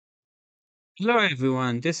Hello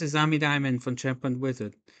everyone, this is Ami Diamond from Champion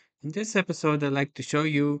Wizard. In this episode, I'd like to show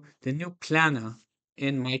you the new planner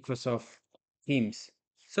in Microsoft Teams.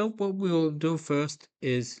 So what we will do first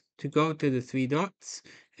is to go to the three dots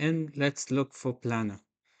and let's look for planner.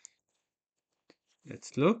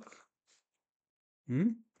 Let's look. Hmm?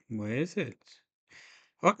 Where is it?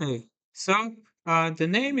 Okay, so the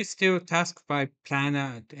name is still task by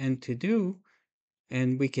planner and to do,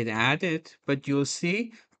 and we could add it, but you'll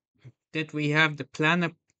see that we have the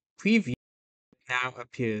planner preview now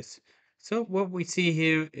appears. So what we see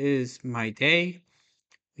here is my day.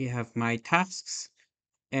 We have my tasks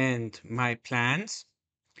and my plans.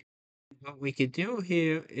 What we could do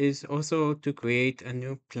here is also to create a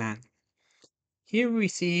new plan. Here we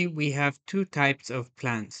see we have two types of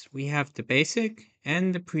plans. We have the basic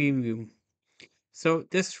and the premium. So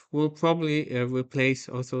this will probably replace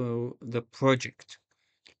also the project.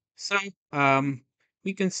 So um,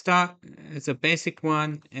 we can start as a basic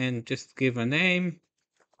one and just give a name,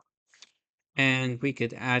 and we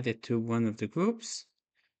could add it to one of the groups,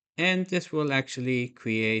 and this will actually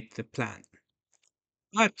create the plan.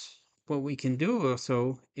 But what we can do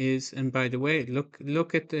also is, and by the way,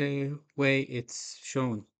 look at the way it's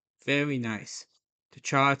shown. Very nice. The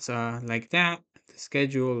charts are like that. The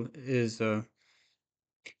schedule is a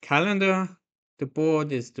calendar. The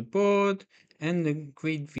board is the board, and the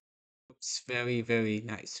grid view looks very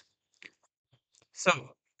nice. So,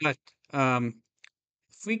 but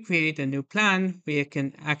if we create a new plan, we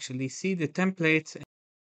can actually see the templates.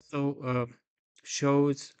 So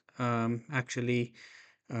shows actually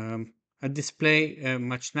a display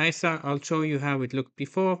much nicer. I'll show you how it looked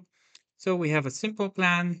before. So we have a simple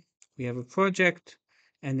plan, we have a project,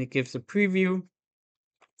 and it gives a preview.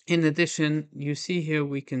 In addition, you see here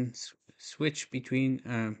we can switch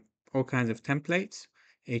between all kinds of templates,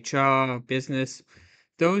 HR, business.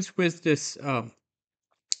 Those with this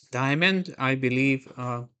diamond, I believe,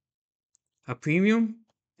 are a premium,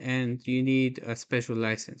 and you need a special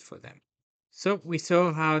license for them. So we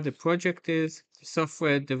saw how the project is. The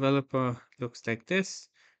software developer looks like this,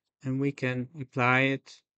 and we can apply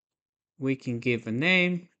it. We can give a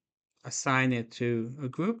name, assign it to a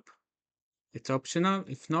group. It's optional.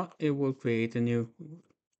 If not, it will create a new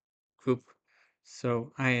group.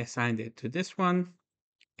 So I assigned it to this one,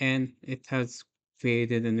 and it has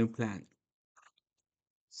created a new plan.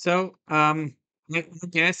 So I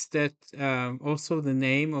guess that also the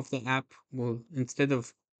name of the app will, instead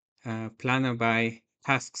of planner by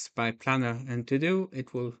tasks by planner and to do,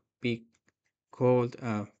 it will be called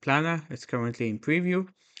planner. It's currently in preview.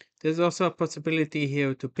 There's also a possibility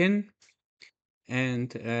here to pin, and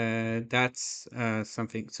that's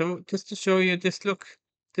something. So just to show you this look,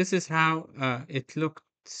 this is how it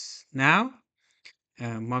looks now.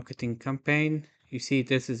 Marketing campaign. You see,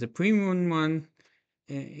 this is a premium one.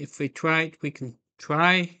 If we try it, we can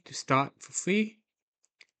try to start for free,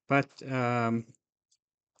 but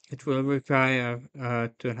it will require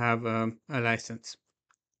to have a license.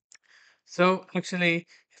 So actually,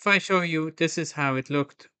 if I show you, this is how it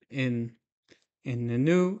looked in the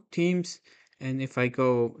new Teams, and if I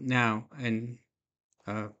go now and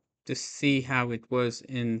uh, just see how it was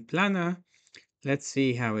in Planner, let's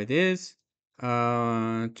see how it is.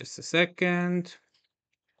 Just a second.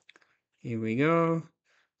 Here we go.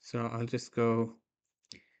 So I'll just go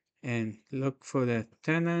and look for the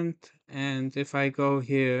tenant. And if I go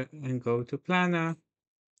here and go to planner,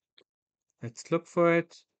 let's look for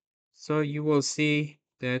it. So you will see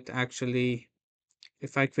that actually,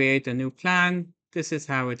 if I create a new plan, this is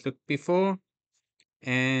how it looked before.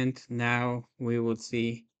 And now we will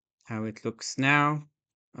see how it looks now,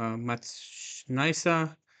 much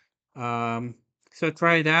nicer. So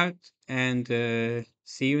try it out and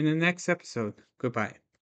see you in the next episode. Goodbye.